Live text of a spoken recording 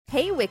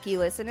Hey, Wiki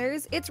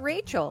listeners, it's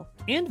Rachel.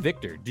 And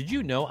Victor, did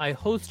you know I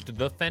host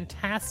the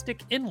fantastic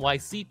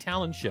NYC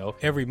Talent Show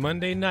every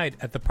Monday night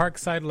at the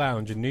Parkside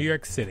Lounge in New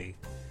York City?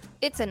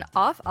 It's an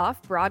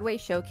off-Broadway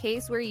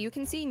showcase where you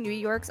can see New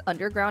York's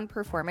underground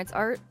performance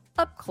art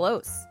up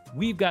close.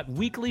 We've got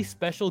weekly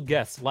special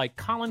guests like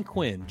Colin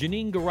Quinn,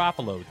 Janine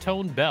Garofalo,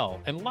 Tone Bell,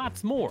 and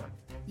lots more.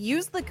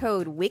 Use the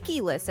code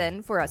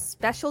WIKILISTEN for a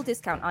special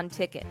discount on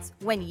tickets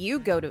when you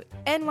go to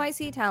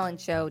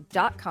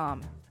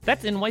nyctalentshow.com.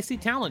 That's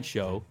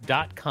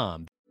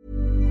nyctalentshow.com.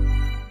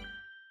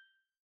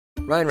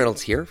 Ryan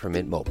Reynolds here from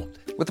Mint Mobile.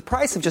 With the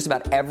price of just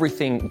about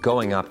everything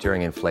going up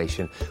during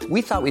inflation,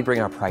 we thought we'd bring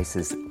our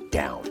prices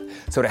down.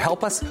 So to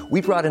help us,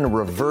 we brought in a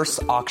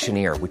reverse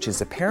auctioneer, which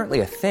is apparently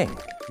a thing.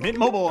 Mint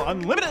Mobile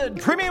Unlimited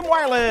Premium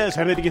Wireless.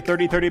 How to get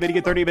 30, 30, bit to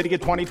get 30, bit to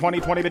get 20,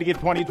 20, 20, bit to get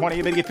 20,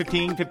 20, bit to get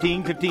 15,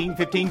 15, 15,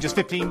 15, just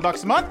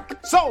 $15 a month?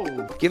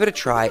 Sold! Give it a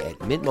try at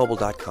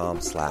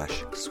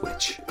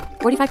mintmobile.com/switch.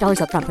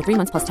 $45 up front for 3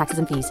 months plus taxes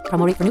and fees.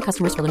 Promo rate for new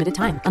customers for limited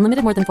time.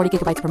 Unlimited more than 40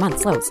 gigabytes per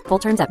month. Slows full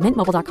terms at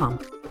mintmobile.com.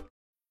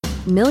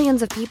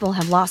 Millions of people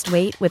have lost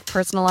weight with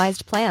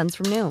personalized plans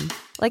from Noom.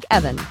 Like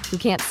Evan, who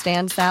can't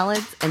stand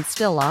salads and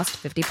still lost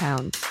 50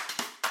 pounds.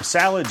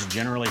 Salads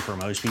generally for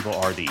most people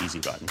are the easy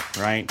button,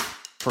 right?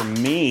 For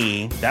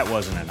me, that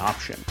wasn't an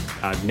option.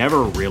 I never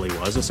really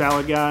was a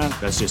salad guy.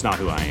 That's just not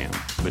who I am.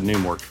 But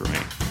Noom worked for me.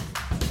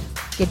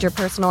 Get your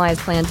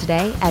personalized plan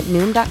today at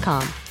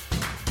Noom.com.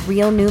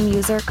 Real Noom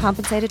user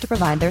compensated to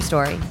provide their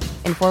story.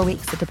 In 4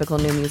 weeks, the typical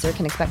Noom user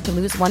can expect to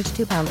lose 1 to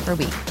 2 pounds per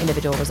week.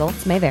 Individual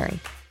results may vary.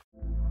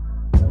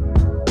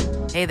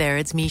 Hey there,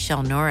 it's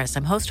Michelle Norris.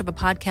 I'm host of a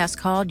podcast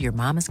called Your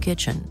Mama's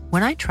Kitchen.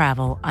 When I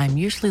travel, I'm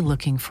usually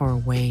looking for a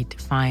way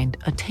to find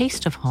a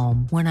taste of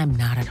home when I'm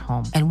not at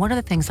home. And one of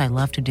the things I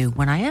love to do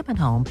when I am at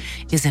home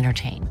is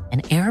entertain.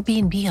 And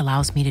Airbnb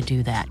allows me to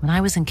do that. When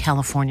I was in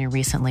California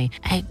recently,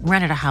 I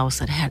rented a house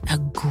that had a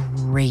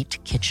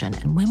great kitchen.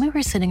 And when we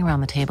were sitting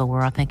around the table, we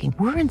were all thinking,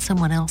 we're in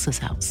someone else's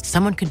house.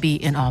 Someone could be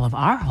in all of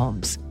our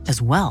homes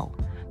as well.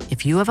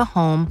 If you have a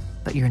home,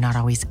 but you're not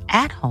always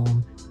at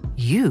home,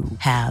 you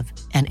have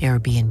an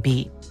Airbnb.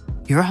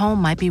 Your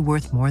home might be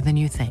worth more than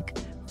you think.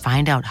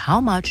 Find out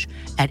how much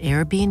at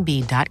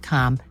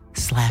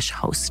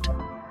airbnb.com/host.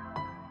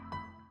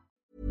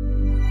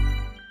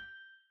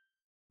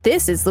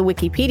 This is the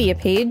Wikipedia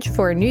page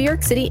for New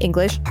York City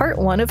English, Part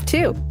 1 of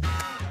 2.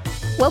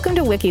 Welcome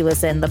to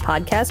WikiListen, the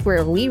podcast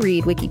where we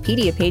read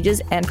Wikipedia pages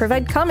and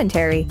provide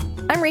commentary.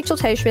 I'm Rachel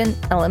Teichman,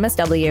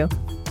 LMSW.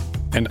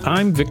 And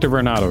I'm Victor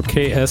Bernardo,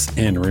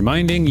 KSN,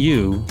 reminding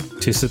you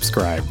to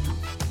subscribe.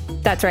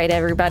 That's right,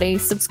 everybody.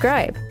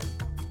 Subscribe.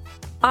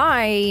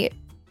 I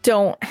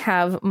don't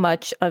have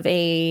much of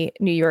a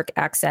New York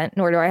accent,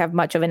 nor do I have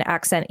much of an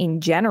accent in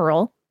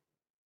general.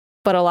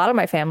 But a lot of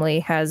my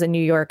family has a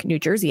New York, New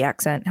Jersey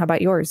accent. How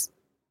about yours?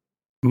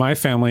 My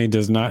family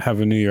does not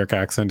have a New York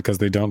accent because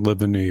they don't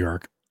live in New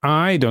York.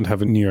 I don't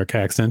have a New York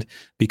accent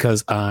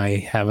because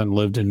I haven't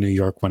lived in New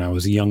York when I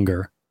was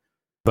younger.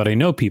 But I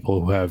know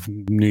people who have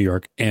New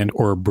York and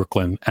or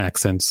Brooklyn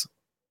accents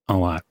a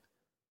lot.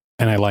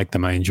 And I like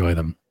them. I enjoy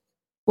them.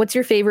 What's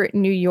your favorite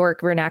New York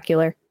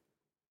vernacular?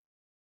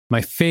 My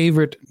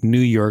favorite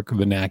New York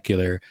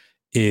vernacular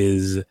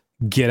is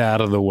get out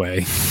of the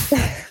way.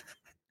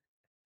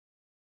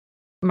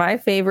 My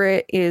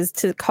favorite is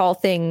to call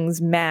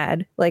things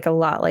mad, like a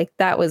lot. Like,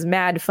 that was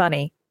mad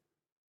funny.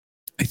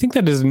 I think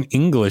that is an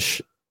English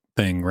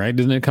thing, right?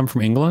 Doesn't it come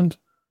from England?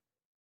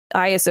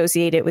 I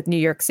associate it with New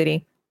York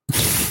City.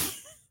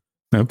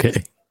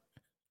 Okay.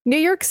 New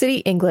York City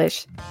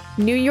English.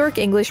 New York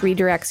English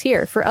redirects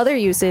here. For other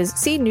uses,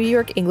 see New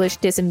York English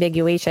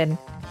disambiguation.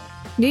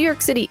 New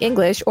York City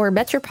English, or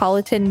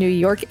Metropolitan New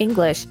York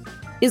English,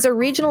 is a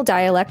regional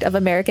dialect of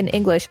American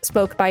English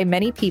spoke by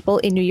many people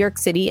in New York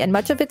City and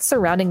much of its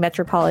surrounding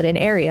metropolitan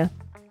area.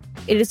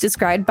 It is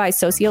described by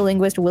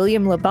sociolinguist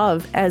William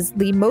Labov as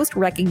the most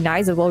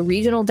recognizable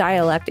regional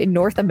dialect in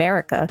North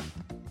America.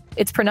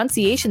 Its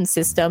pronunciation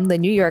system, the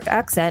New York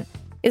accent,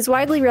 is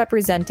widely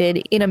represented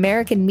in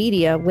American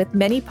media with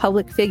many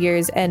public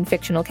figures and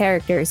fictional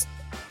characters.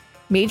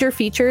 Major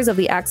features of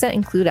the accent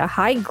include a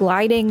high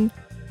gliding...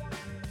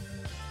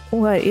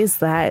 What is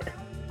that?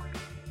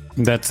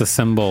 That's a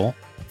symbol.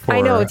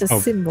 I know, it's a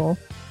symbol.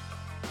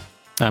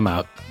 I'm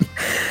out.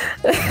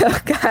 Oh,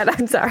 God,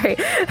 I'm sorry.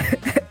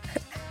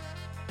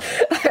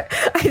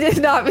 I did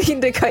not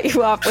mean to cut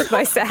you off with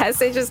my sass.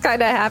 It just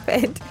kind of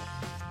happened.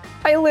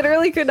 I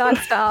literally could not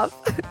stop.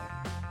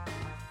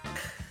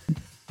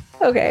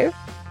 Okay.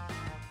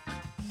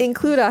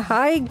 Include a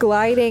high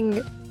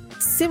gliding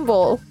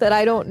symbol that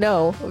I don't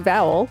know,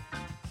 vowel,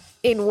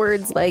 in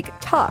words like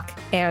talk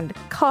and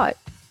caught.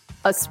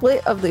 A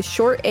split of the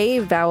short A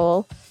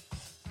vowel,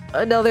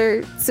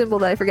 another symbol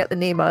that I forget the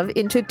name of,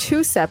 into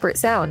two separate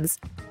sounds.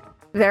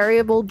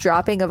 Variable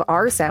dropping of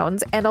R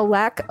sounds, and a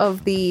lack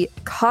of the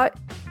caught,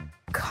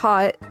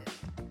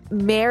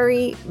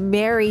 marry,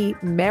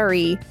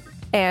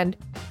 and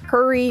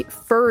hurry,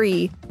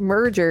 furry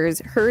mergers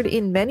heard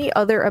in many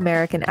other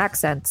American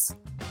accents.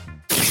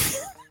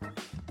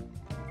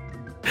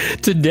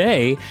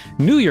 Today,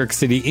 New York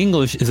City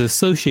English is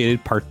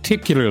associated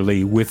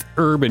particularly with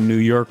urban New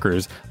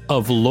Yorkers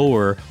of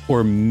lower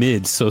or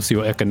mid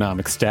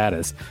socioeconomic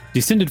status,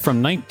 descended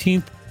from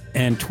 19th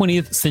and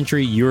 20th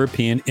century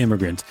European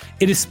immigrants.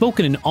 It is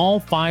spoken in all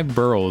 5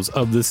 boroughs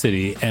of the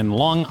city and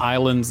Long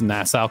Island's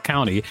Nassau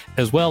County,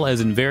 as well as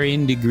in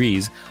varying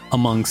degrees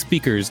among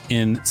speakers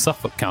in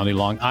Suffolk County,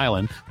 Long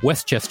Island,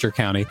 Westchester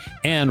County,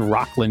 and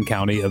Rockland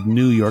County of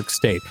New York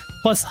State,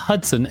 plus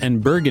Hudson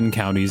and Bergen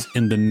counties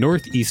in the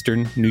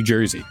northeastern New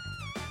Jersey.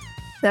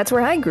 That's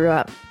where I grew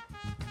up.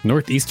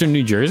 Northeastern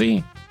New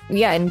Jersey?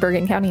 Yeah, in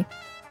Bergen County.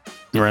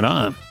 Right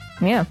on.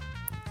 Yeah.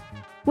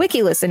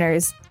 Wiki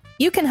listeners,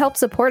 you can help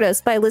support us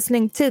by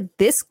listening to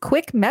this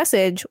quick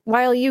message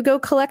while you go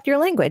collect your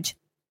language.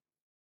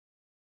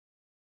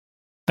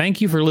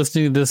 Thank you for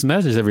listening to this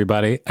message,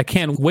 everybody. I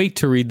can't wait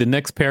to read the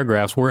next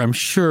paragraphs where I'm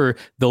sure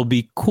there'll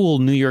be cool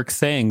New York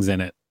sayings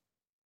in it.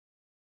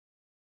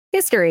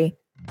 History.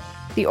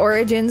 The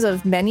origins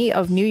of many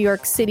of New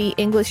York City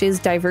English's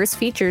diverse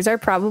features are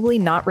probably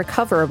not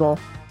recoverable.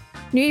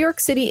 New York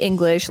City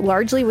English,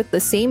 largely with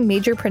the same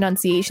major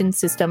pronunciation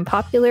system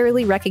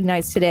popularly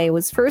recognized today,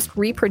 was first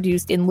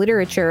reproduced in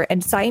literature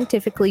and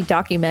scientifically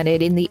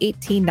documented in the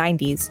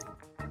 1890s.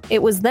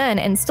 It was then,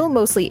 and still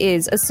mostly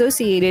is,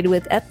 associated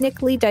with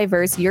ethnically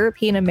diverse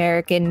European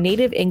American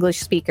native English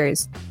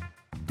speakers.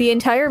 The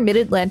entire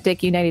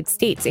mid-Atlantic United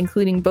States,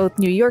 including both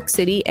New York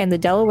City and the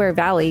Delaware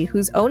Valley,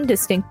 whose own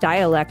distinct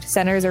dialect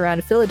centers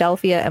around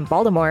Philadelphia and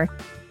Baltimore,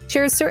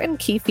 shares certain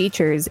key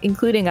features,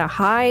 including a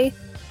high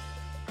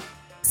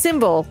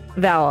symbol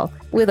vowel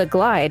with a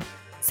glide,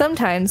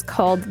 sometimes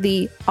called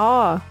the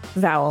ah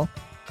vowel,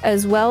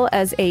 as well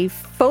as a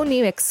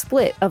phonemic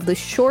split of the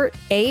short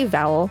a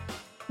vowel,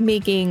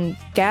 making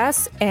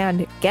gas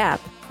and gap,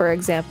 for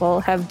example,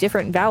 have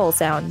different vowel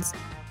sounds.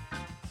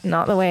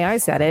 Not the way I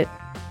said it.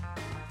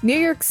 New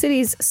York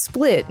City's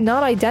split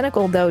not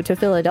identical, though, to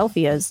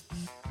Philadelphia's.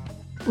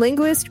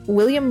 Linguist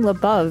William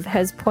Labov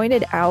has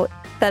pointed out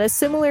that a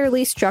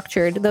similarly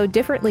structured, though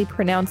differently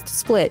pronounced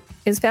split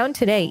is found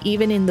today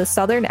even in the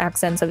southern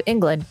accents of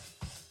England.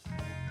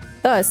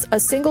 Thus, a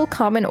single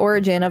common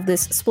origin of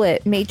this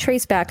split may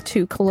trace back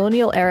to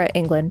colonial-era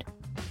England.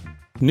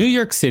 New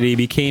York City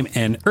became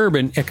an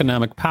urban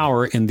economic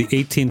power in the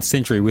 18th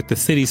century, with the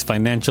city's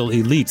financial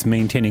elites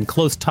maintaining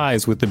close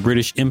ties with the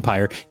British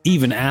Empire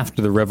even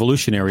after the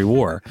Revolutionary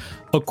War.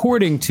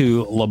 According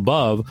to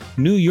Labov,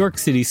 New York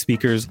City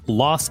speakers'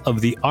 loss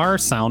of the R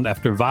sound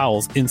after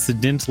vowels,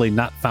 incidentally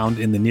not found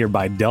in the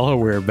nearby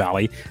Delaware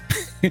Valley.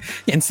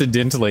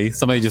 Incidentally,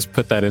 somebody just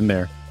put that in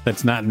there.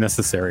 That's not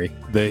necessary.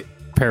 The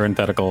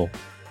parenthetical,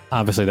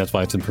 obviously that's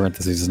why it's in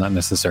parentheses, is not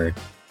necessary.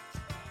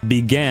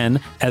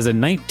 Began as a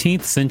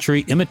 19th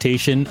century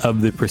imitation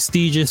of the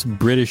prestigious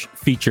British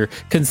feature,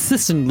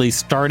 consistently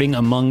starting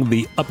among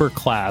the upper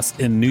class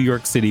in New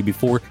York City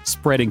before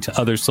spreading to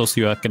other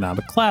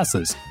socioeconomic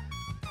classes.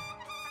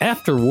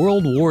 After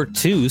World War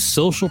II,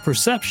 social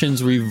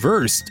perceptions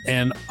reversed,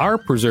 and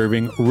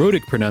R-preserving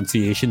rhotic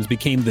pronunciations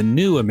became the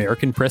new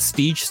American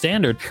prestige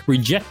standard,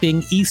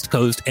 rejecting East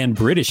Coast and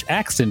British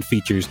accent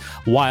features,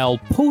 while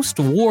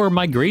post-war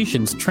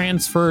migrations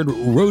transferred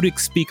rhotic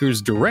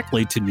speakers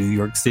directly to New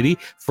York City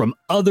from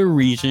other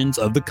regions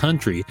of the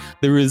country.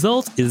 The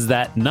result is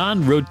that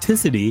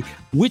non-rhoticity,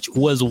 which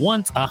was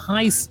once a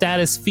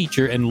high-status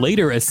feature and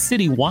later a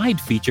city-wide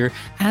feature,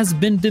 has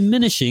been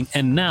diminishing,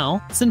 and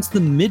now, since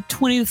the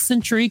mid-20th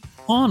century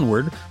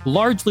onward,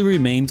 largely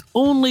remains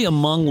only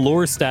among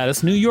lower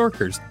status New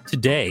Yorkers.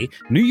 Today,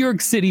 New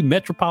York City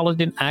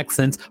metropolitan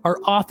accents are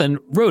often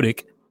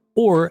rhotic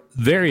or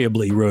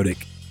variably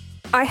rhotic.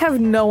 I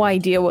have no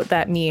idea what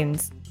that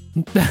means.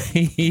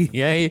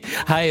 Yeah,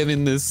 I am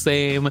in the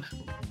same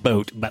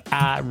boat, but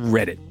I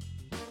read it.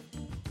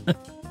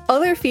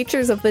 Other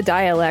features of the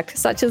dialect,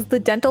 such as the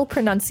dental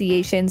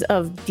pronunciations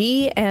of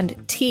D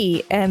and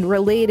T and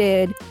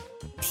related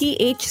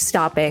TH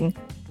stopping,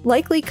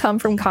 likely come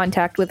from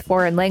contact with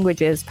foreign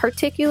languages,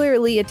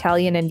 particularly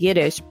Italian and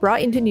Yiddish,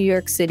 brought into New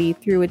York City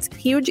through its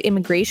huge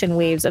immigration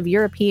waves of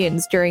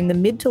Europeans during the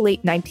mid to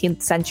late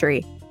 19th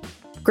century.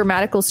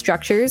 Grammatical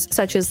structures,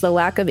 such as the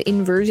lack of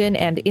inversion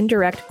and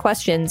indirect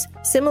questions,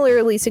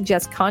 similarly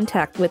suggest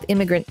contact with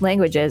immigrant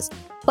languages,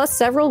 plus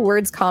several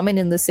words common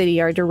in the city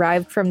are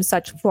derived from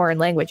such foreign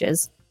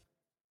languages.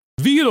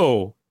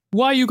 Vito,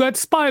 why you got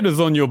spiders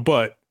on your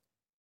butt?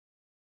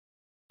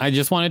 I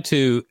just wanted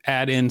to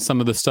add in some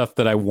of the stuff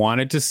that I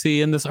wanted to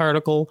see in this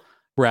article,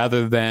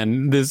 rather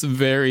than this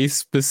very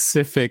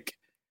specific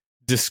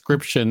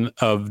description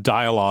of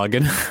dialogue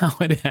and how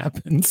it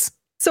happens.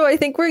 So I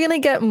think we're going to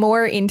get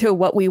more into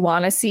what we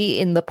want to see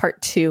in the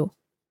part 2.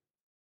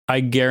 I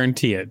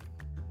guarantee it.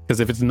 Because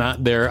if it's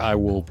not there, I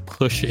will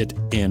push it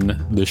in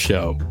the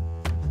show.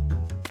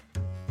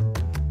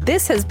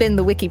 This has been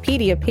the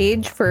Wikipedia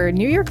page for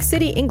New York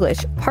City English,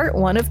 part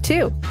 1 of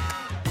 2.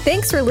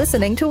 Thanks for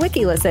listening to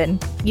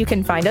WikiListen. You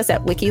can find us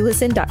at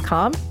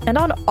wikilisten.com and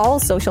on all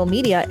social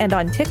media and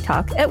on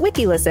TikTok at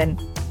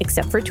WikiListen,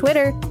 except for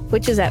Twitter,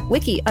 which is at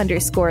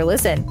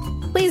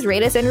wiki_listen. Please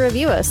rate us and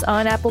review us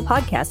on Apple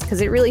Podcasts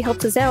because it really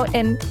helps us out.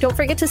 And don't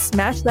forget to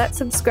smash that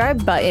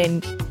subscribe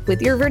button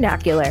with your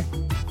vernacular.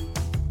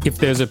 If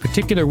there's a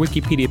particular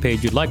Wikipedia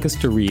page you'd like us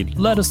to read,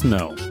 let us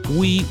know.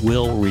 We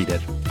will read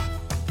it.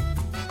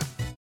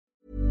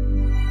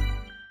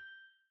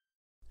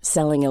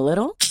 Selling a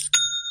little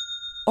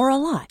or a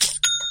lot?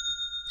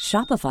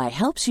 Shopify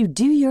helps you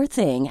do your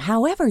thing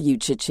however you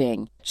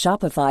cha-ching.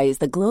 Shopify is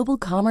the global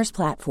commerce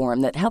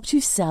platform that helps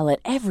you sell at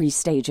every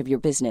stage of your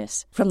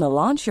business. From the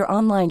launch your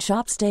online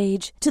shop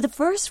stage to the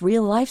first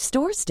real-life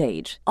store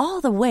stage,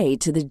 all the way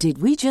to the did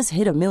we just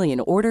hit a million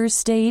orders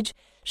stage.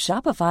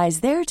 Shopify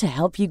is there to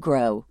help you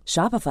grow.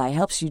 Shopify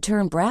helps you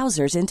turn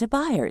browsers into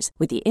buyers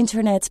with the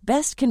internet's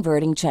best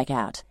converting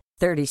checkout.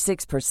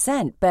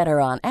 36%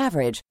 better on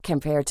average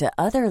compared to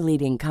other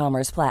leading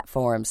commerce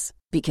platforms.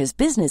 Because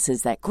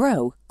businesses that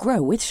grow,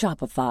 grow with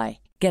Shopify.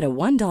 Get a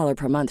 $1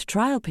 per month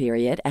trial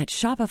period at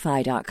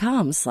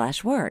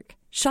shopify.com/work.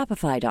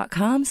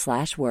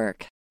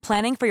 Shopify.com/work.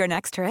 Planning for your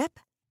next trip?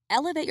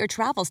 Elevate your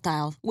travel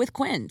style with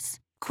Quince.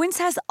 Quince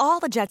has all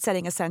the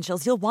jet-setting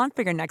essentials you'll want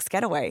for your next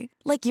getaway,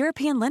 like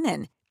European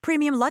linen,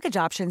 premium luggage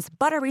options,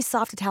 buttery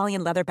soft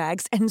Italian leather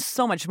bags, and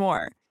so much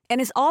more.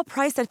 And is all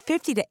priced at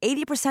 50 to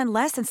 80%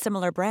 less than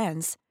similar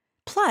brands.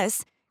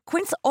 Plus,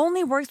 Quince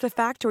only works with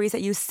factories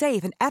that use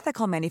safe and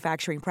ethical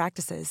manufacturing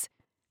practices.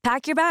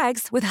 Pack your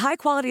bags with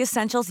high-quality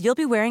essentials you'll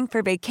be wearing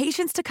for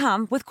vacations to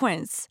come with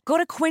Quince. Go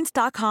to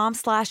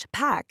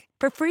quince.com/pack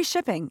for free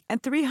shipping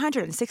and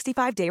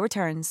 365-day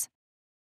returns.